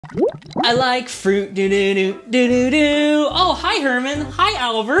I like fruit, do-do-do, Oh, hi, Herman. Hi,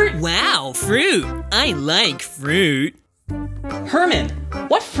 Albert. Wow, fruit. I like fruit. Herman,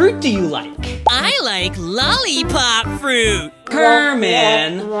 what fruit do you like? I like lollipop fruit.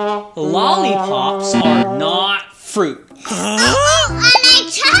 Herman, lollipops are not fruit. Oh, I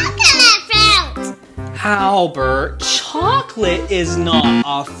like chocolate fruit. Albert, chocolate is not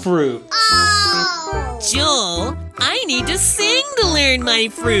a fruit. Oh. Joel, I need to sing to learn my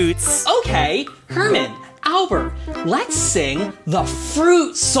fruits. Okay, Herman, Albert, let's sing the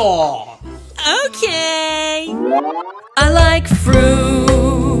fruit song. Okay. I like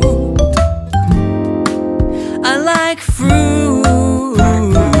fruit. I like fruit.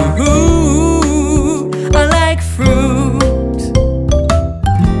 I like fruit.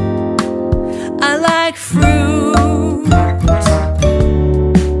 I like fruit.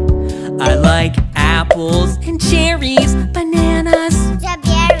 I like apples and cherries, bananas.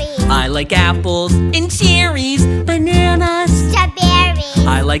 Strawberry. I like apples and cherries, bananas. Strawberry.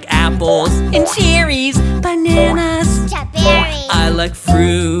 I like apples and cherries, bananas. Strawberry. I like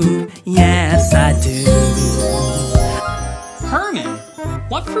fruit, yes I do. Herman,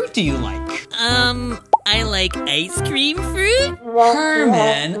 what fruit do you like? I like ice cream fruit.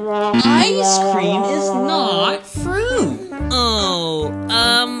 Herman, ice cream is not fruit. Oh,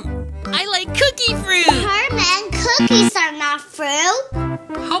 I like cookie fruit. Herman, cookies are not fruit.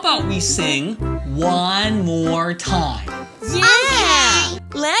 How about we sing one more time? Yeah, Okay.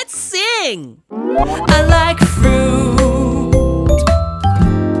 let's sing. I like fruit.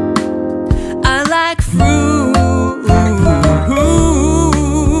 I like fruit.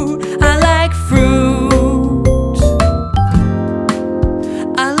 I like fruit.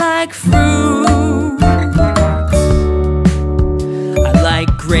 I like fruit. I like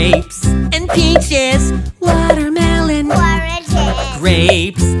grapes and peaches, watermelon. Oranges.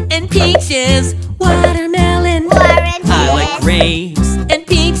 Grapes and peaches, watermelon. Oranges. I like grapes and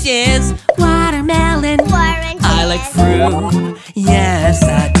peaches, watermelon. Oranges. I like fruit, yes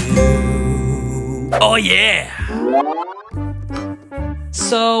I do. Oh yeah!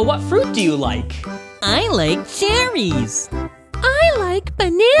 So, what fruit do you like? I like cherries. I like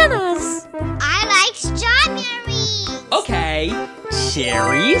bananas. I like strawberries. Okay,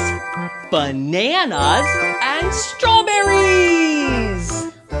 cherries, bananas, and strawberries.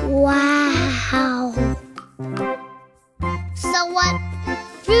 Wow. So what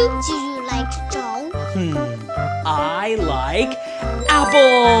fruit do you like, Joe? I like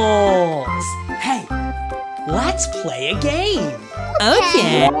apples. Hey, let's play a game.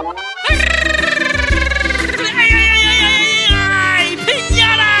 Okay.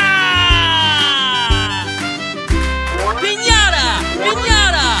 Piñata! Piñata!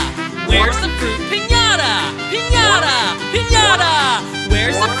 Piñata! Where's the fruit piñata? Piñata! Piñata!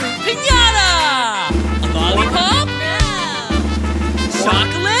 Where's the fruit piñata? A lollipop? No.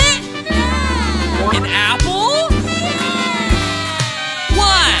 Chocolate? No. An apple? No. 1,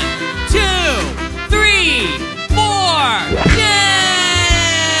 2, 3, 4. Yeah!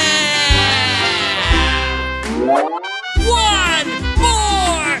 One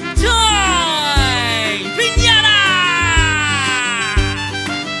more time! Piñata!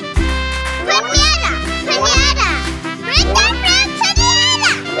 Banana! Banana! Red fruit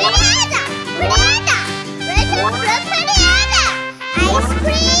banana! Banana! Banana! Red fruit banana! Ice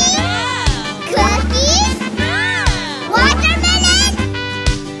cream! Cookies! Watermelon!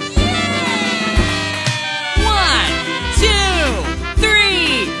 1, 2,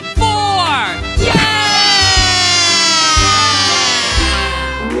 3, 4. Yeah!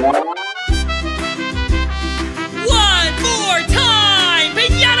 One more time!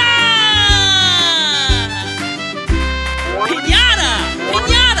 Piñata! Piñata!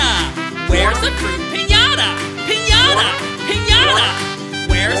 Piñata! Where's the fruit piñata? Piñata! Piñata!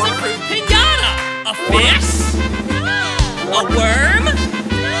 Where's the fruit piñata? A fish? A worm?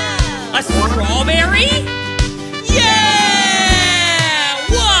 A strawberry?